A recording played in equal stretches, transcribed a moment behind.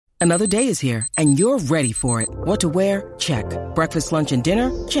Another day is here, and you're ready for it. What to wear? Check. Breakfast, lunch, and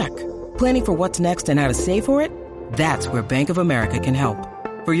dinner? Check. Planning for what's next and how to save for it? That's where Bank of America can help.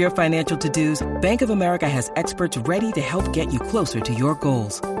 For your financial to-dos, Bank of America has experts ready to help get you closer to your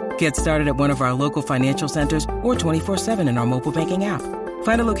goals. Get started at one of our local financial centers or 24/7 in our mobile banking app.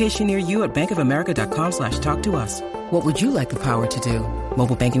 Find a location near you at bankofamerica.com/talktous. What would you like the power to do?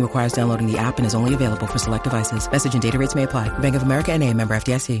 Mobile banking requires downloading the app and is only available for select devices. Message and data rates may apply. Bank of America N.A., member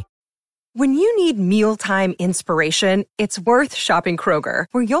FDIC. When you need mealtime inspiration, it's worth shopping Kroger,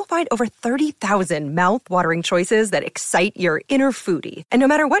 where you'll find over 30,000 mouth-watering choices that excite your inner foodie. And no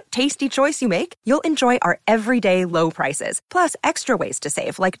matter what tasty choice you make, you'll enjoy our everyday low prices, plus extra ways to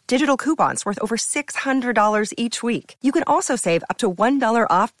save, like digital coupons worth over $600 each week. You can also save up to $1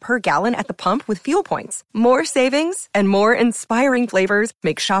 off per gallon at the pump with fuel points. More savings and more inspiring flavors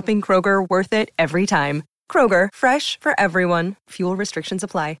make shopping Kroger worth it every time. Kroger, fresh for everyone. Fuel restrictions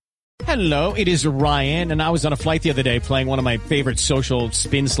apply. Hello, it is Ryan, and I was on a flight the other day playing one of my favorite social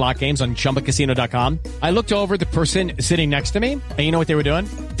spin slot games on ChumbaCasino.com. I looked over at the person sitting next to me, and you know what they were doing?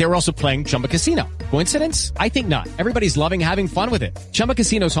 They were also playing Chumba Casino. Coincidence? I think not. Everybody's loving having fun with it. Chumba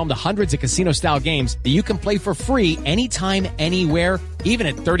Casino is home to hundreds of casino-style games that you can play for free anytime, anywhere, even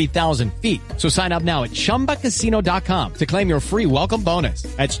at 30,000 feet. So sign up now at ChumbaCasino.com to claim your free welcome bonus.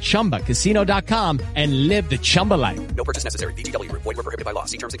 That's ChumbaCasino.com and live the Chumba life. No purchase necessary. VGW. Void where prohibited by law.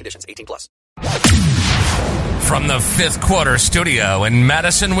 See terms and conditions. 18+. From the Fifth Quarter Studio in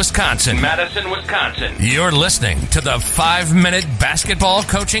Madison, Wisconsin. You're listening to the 5-Minute Basketball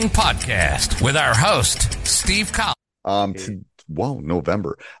Coaching Podcast with our host, Steve Collins.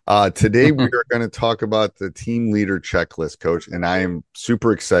 November. Today we are going to talk about the team leader checklist, Coach, and I am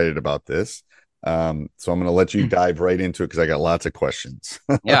super excited about this. So I'm going to let you dive right into it because I got lots of questions.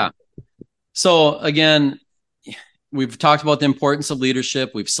 Yeah. So again, we've talked about the importance of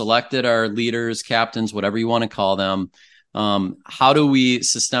leadership. We've selected our leaders, captains, whatever you want to call them. How do we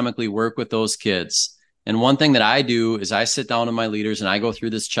systemically work with those kids? And one thing that I do is I sit down with my leaders and I go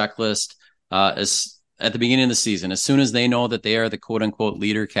through this checklist at the beginning of the season. As soon as they know that they are the quote unquote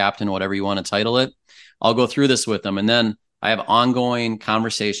leader, captain, whatever you want to title it, I'll go through this with them. And then I have ongoing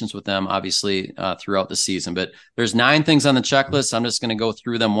conversations with them, obviously, throughout the season. But there's 9 things on the checklist. I'm just going to go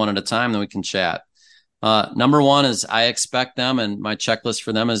through them one at a time, then we can chat. Number 1 is I expect them, and my checklist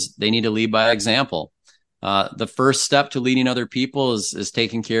for them is they need to lead by example. The first step to leading other people is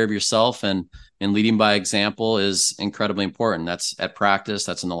taking care of yourself, and leading by example is incredibly important. That's at practice,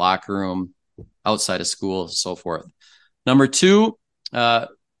 that's in the locker room, outside of school, so forth. Number 2,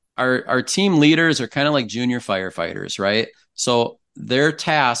 our team leaders are kind of like junior firefighters, right? So they're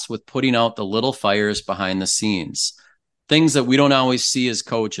tasked with putting out the little fires behind the scenes, things that we don't always see as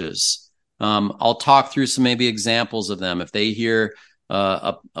coaches. I'll talk through some maybe examples of them. If they hear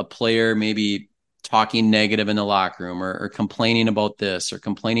a player maybe talking negative in the locker room or complaining about this or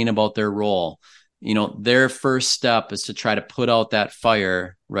complaining about their role, their first step is to try to put out that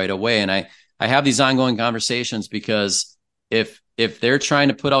fire right away. And I have these ongoing conversations because if they're trying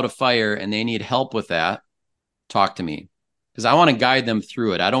to put out a fire and they need help with that, talk to me because I want to guide them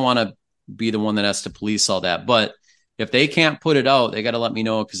through it. I don't want to be the one that has to police all that, but if they can't put it out, they got to let me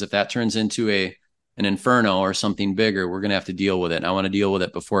know, because if that turns into an inferno or something bigger, we're going to have to deal with it. And I want to deal with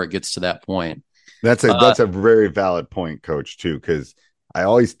it before it gets to that point. That's a very valid point, Coach, too, because I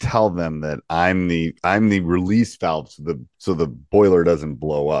always tell them that I'm the release valve so the boiler doesn't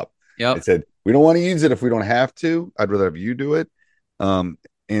blow up. Yep. I said we don't want to use it if we don't have to. I'd rather have you do it.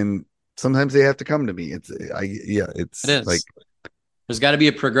 And sometimes they have to come to me. It is like. There's got to be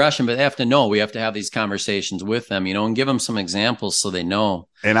a progression, but they have to know. We have to have these conversations with them, and give them some examples so they know.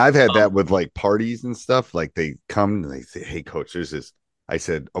 And I've had that with like parties and stuff. Like they come and they say, "Hey, Coach, there's this." I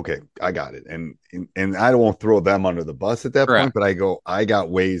said, "Okay, I got it." And I won't throw them under the bus at that point, but I go, "I got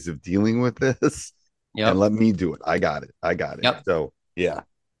ways of dealing with this, and let me do it. I got it. Yep. So yeah,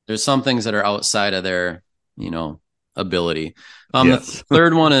 there's some things that are outside of their, ability. Yes. The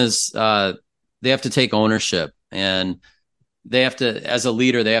third one is they have to take ownership, and they have to, as a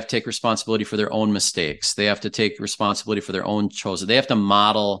leader, they have to take responsibility for their own mistakes. They have to take responsibility for their own choices. They have to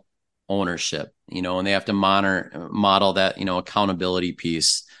model ownership, and they have to model that, accountability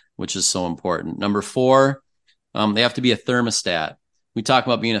piece, which is so important. Number 4, they have to be a thermostat. We talk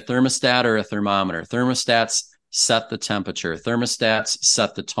about being a thermostat or a thermometer. Thermostats set the temperature. Thermostats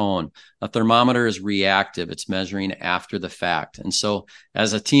set the tone. A thermometer is reactive. It's measuring after the fact. And so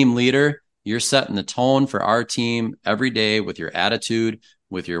as a team leader, you're setting the tone for our team every day with your attitude,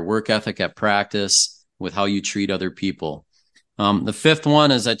 with your work ethic at practice, with how you treat other people. The 5th one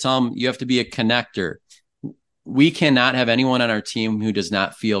is I tell them you have to be a connector. we cannot have anyone on our team who does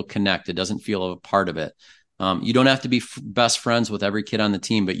not feel connected, doesn't feel a part of it. You don't have to be best friends with every kid on the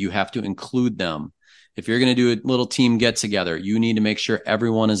team, but you have to include them. If you're going to do a little team get together, you need to make sure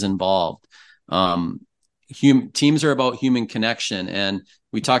everyone is involved. Teams are about human connection. And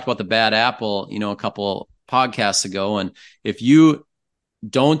we talked about the bad apple, a couple podcasts ago. And if you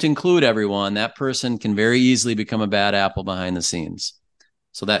don't include everyone, that person can very easily become a bad apple behind the scenes.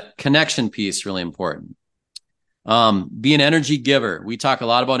 So that connection piece is really important. Be an energy giver. We talk a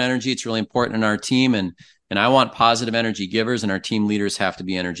lot about energy. It's really important in our team. And I want positive energy givers, and our team leaders have to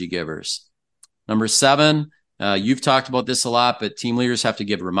be energy givers. Number 7, you've talked about this a lot, but team leaders have to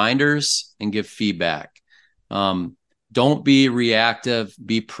give reminders and give feedback. Don't be reactive,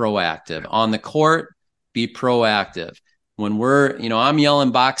 be proactive. On the court, be proactive. When I'm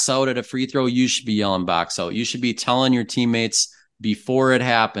yelling box out at a free throw, you should be yelling box out. You should be telling your teammates before it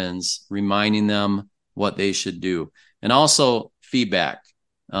happens, reminding them what they should do. And also feedback.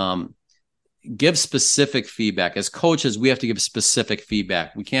 Give specific feedback. As coaches, we have to give specific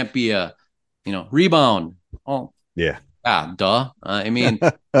feedback. We can't be a, rebound. Oh, yeah. Duh.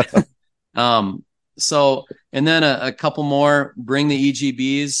 So, and then a couple more, bring the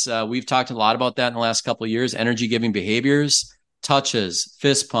EGBs. We've talked a lot about that in the last couple of years. Energy giving behaviors, touches,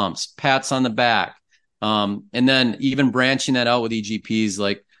 fist pumps, pats on the back. And then even branching that out with EGPs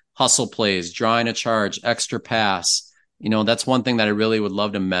like hustle plays, drawing a charge, extra pass. That's one thing that I really would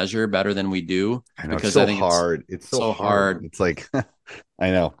love to measure better than we do. I know, because it's so I think hard. It's so hard. It's like,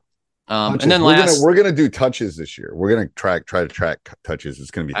 I know. And then we're gonna do touches this year. We're gonna try to track touches.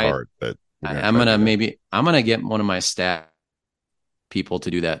 It's gonna be hard, but I'm gonna get one of my staff people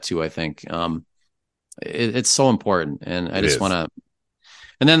to do that too. I think it's so important, and I just want to.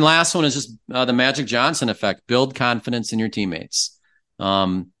 And then last one is just the Magic Johnson effect. Build confidence in your teammates.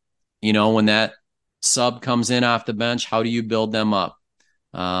 When that sub comes in off the bench, how do you build them up?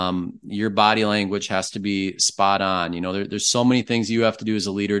 Your body language has to be spot on. There's so many things you have to do as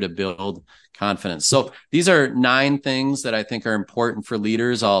a leader to build confidence. So these are 9 things that I think are important for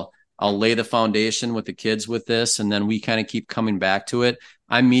leaders. I'll lay the foundation with the kids with this, and then we kind of keep coming back to it.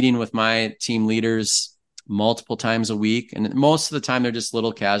 I'm meeting with my team leaders multiple times a week, and most of the time they're just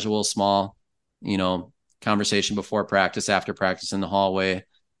little casual, small, conversation before practice, after practice in the hallway.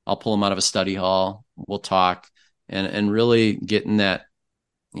 I'll pull them out of a study hall. We'll talk and really get in that.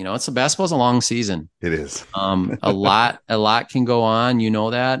 Basketball's a long season. It is. A lot can go on,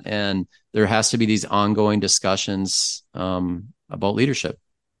 that, and there has to be these ongoing discussions about leadership.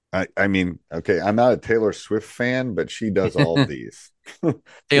 I mean, okay, I'm not a Taylor Swift fan, but she does all of these.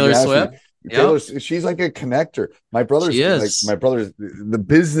 Taylor Swift? She's like a connector. My brother's the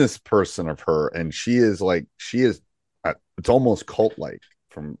business person of her, and she is it's almost cult like.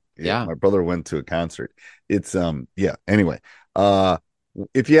 My brother went to a concert. It's anyway,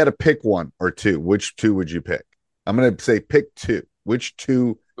 if you had to pick one or two, which 2 would you pick? I'm gonna say pick 2. Which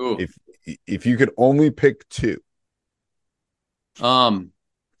 2? Ooh. If you could only pick 2. I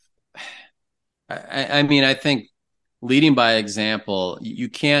think leading by example, you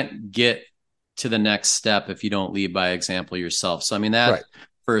can't get to the next step if you don't lead by example yourself. So that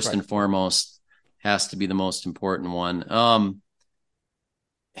first and foremost has to be the most important one.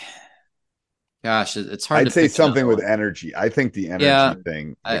 Gosh, it's hard. I'd say something with energy. I think the energy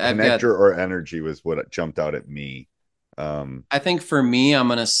thing, the connector or energy, was what jumped out at me. I think for me, I'm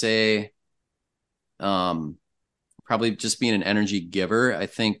gonna say, probably just being an energy giver. I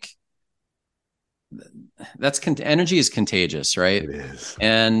think energy is contagious, right? It is.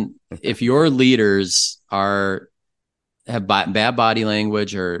 And if your leaders have bad body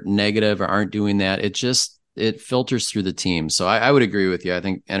language or negative or aren't doing that, it filters through the team. So I would agree with you. I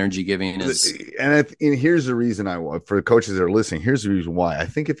think energy giving is, and here's the reason for the coaches that are listening. Here's the reason why. I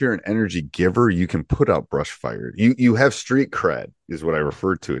think if you're an energy giver, you can put out brush fire. You have street cred, is what I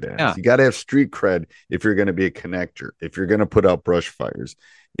refer to it as. Yeah. You got to have street cred if you're going to be a connector. If you're going to put out brush fires,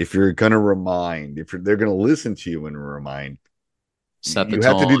 if you're going to remind, they're going to listen to you and remind. You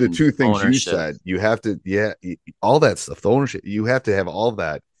have to do the 2 things ownership. You said. You have to, all that stuff. The ownership. You have to have all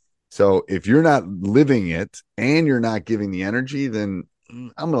that. So if you're not living it and you're not giving the energy, then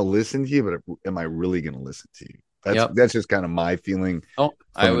I'm going to listen to you, but am I really going to listen to you? That's just kind of my feeling. Oh,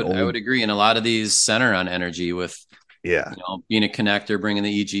 I would agree. And a lot of these center on energy with, being a connector, bringing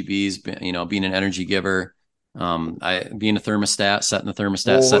the EGBs, being an energy giver, being a thermostat, setting the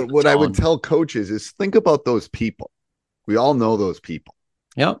thermostat. What I would tell coaches is think about those people. We all know those people.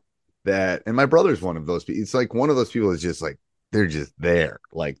 Yep. And my brother's one of those people. It's like one of those people is just like, they're just there.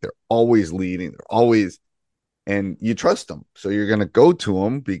 Like they're always leading. And you trust them. So you're going to go to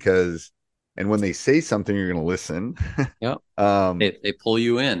them because And when they say something, you're going to listen. Yep. They pull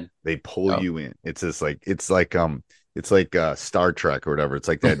you in. They pull you in. It's just like, it's like Star Trek or whatever. It's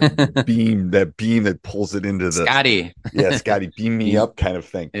like that beam that pulls it into the Scotty. Yeah, Scotty, beam me up kind of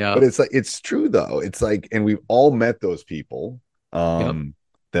thing. Yeah. But it's like, it's true though. It's like, and we've all met those people that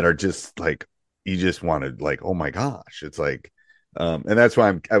are just like, you just want to like, oh my gosh. It's like, and that's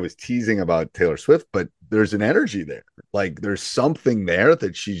why I was teasing about Taylor Swift, but there's an energy there. Like there's something there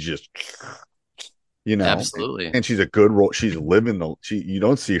that she's just, absolutely. And she's a good role. She's living you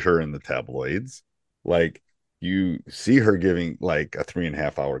don't see her in the tabloids. Like you see her giving like a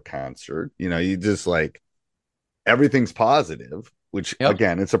 3.5 hour concert, you just like, everything's positive, which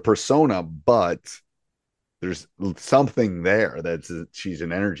again, it's a persona, but there's something there she's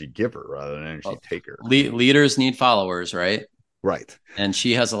an energy giver rather than an energy taker. Leaders need followers, right? Right. And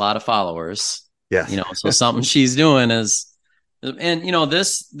she has a lot of followers. Yes. So something she's doing is, and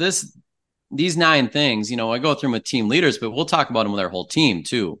these 9 things, I go through them with team leaders, but we'll talk about them with our whole team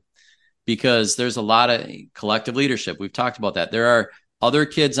too, because there's a lot of collective leadership. We've talked about that. There are other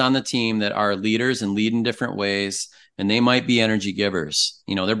kids on the team that are leaders and lead in different ways, and they might be energy givers.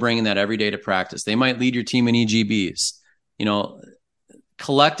 They're bringing that every day to practice. They might lead your team in EGBs.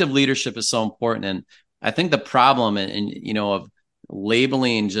 Collective leadership is so important. And I think the problem of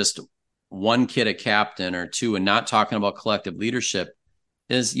labeling just one kid a captain or two and not talking about collective leadership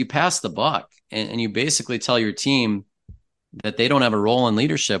is you pass the buck and you basically tell your team that they don't have a role in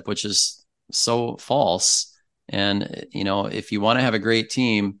leadership, which is so false. And, if you want to have a great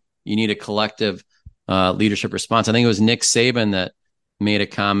team, you need a collective leadership response. I think it was Nick Saban that made a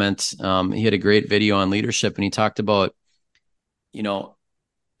comment. He had a great video on leadership, and he talked about,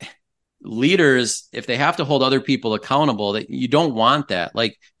 leaders, if they have to hold other people accountable, that you don't want that.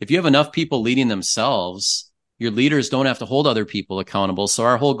 Like if you have enough people leading themselves, your leaders don't have to hold other people accountable. So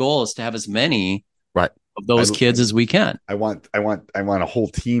our whole goal is to have as many of those kids as we can. I want a whole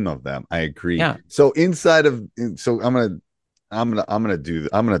team of them. I agree. Yeah. So I'm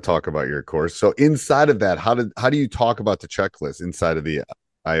gonna talk about your course. So inside of that, how do you talk about the checklist inside of the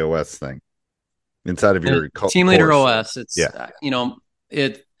iOS thing? Inside of your Team Leader OS, it's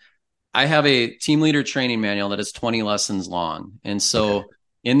I have a team leader training manual that is 20 lessons long. And so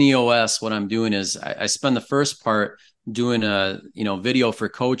in the OS, what I'm doing is I spend the first part doing a, video for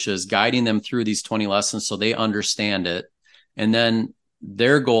coaches, guiding them through these 20 lessons so they understand it. And then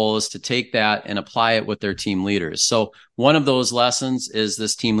their goal is to take that and apply it with their team leaders. So one of those lessons is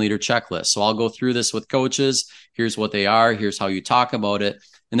this team leader checklist. So I'll go through this with coaches. Here's what they are. Here's how you talk about it.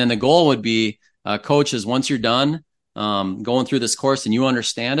 And then the goal would be coaches, once you're done going through this course and you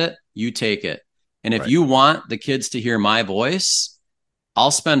understand it, you take it. And if you want the kids to hear my voice,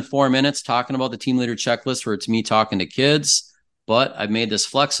 I'll spend 4 minutes talking about the team leader checklist where it's me talking to kids, but I've made this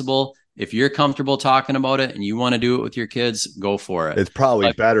flexible. If you're comfortable talking about it and you want to do it with your kids, go for it. It's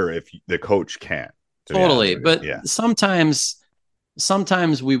probably better if the coach can. Totally. But sometimes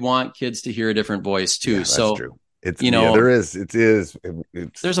we want kids to hear a different voice too. Yeah, so that's true. It's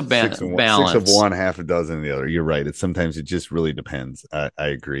there's a balance. 6 of one, half a dozen of the other. You're right. Sometimes it just really depends. I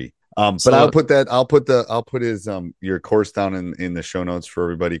agree. But I'll put his your course down in the show notes for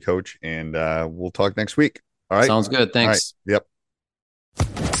everybody, Coach, and we'll talk next week. All right. Sounds good. Thanks. Right. Yep.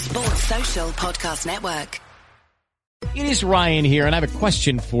 Sports Social Podcast Network. It is Ryan here, and I have a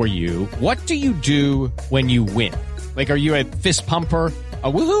question for you. What do you do when you win? Like, are you a fist pumper, a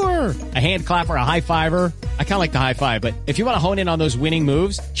woohooer, a hand clapper, a high fiver? I kind of like the high five, but if you want to hone in on those winning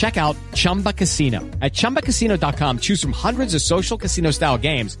moves, check out Chumba Casino. At ChumbaCasino.com, choose from hundreds of social casino style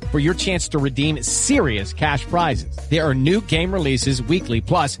games for your chance to redeem serious cash prizes. There are new game releases weekly,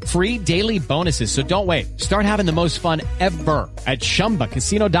 plus free daily bonuses. So don't wait. Start having the most fun ever at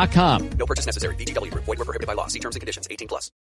ChumbaCasino.com. No purchase necessary. VGW Group. Void where prohibited by law. See terms and conditions. 18+.